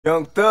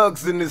Young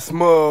thugs in this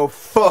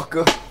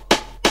motherfucker.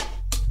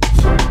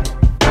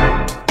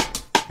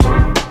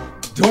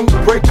 Don't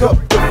break up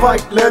the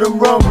fight, let 'em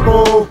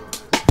rumble.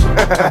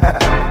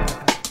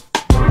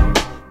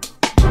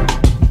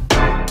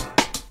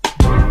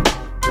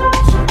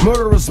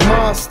 Murderous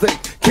mind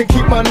state, can't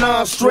keep my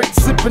nine straight.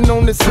 Sipping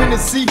on this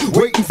Hennessy,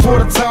 waiting for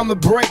the time to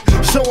break.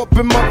 Show up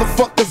and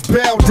motherfuckers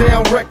bow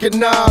down,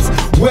 recognize.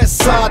 West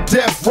side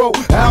death row,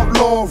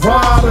 outlaw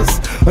riders.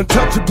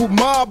 Untouchable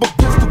mob of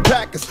pistol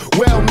packers.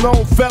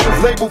 Well-known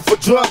fellas labeled for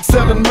drugs,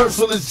 selling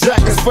merciless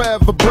jackets.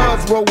 Forever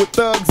bloods roll with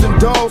thugs and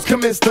dogs.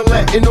 Commence to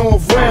letting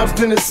off rounds,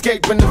 then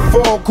escaping the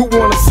fog. Who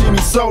wanna see me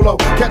solo?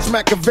 Catch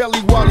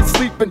Machiavelli while he's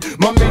sleeping.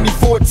 My mini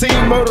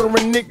 14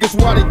 murdering niggas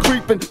while they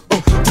creeping.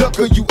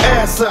 Ducker you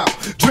ass out,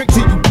 drink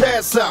till you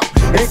pass out.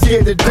 Ain't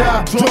scared to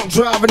die, drunk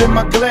driving in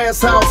my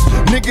glass house.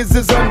 Niggas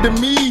is under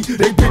me,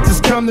 they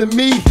bitches come to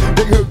me.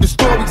 They heard the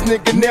stories,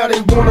 nigga, now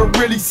they wanna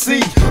really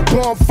see.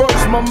 Born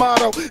first, my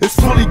motto is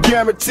fully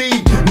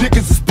guaranteed.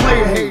 Niggas is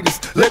player haters,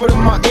 label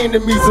them my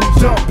enemies,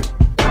 I'm dumping.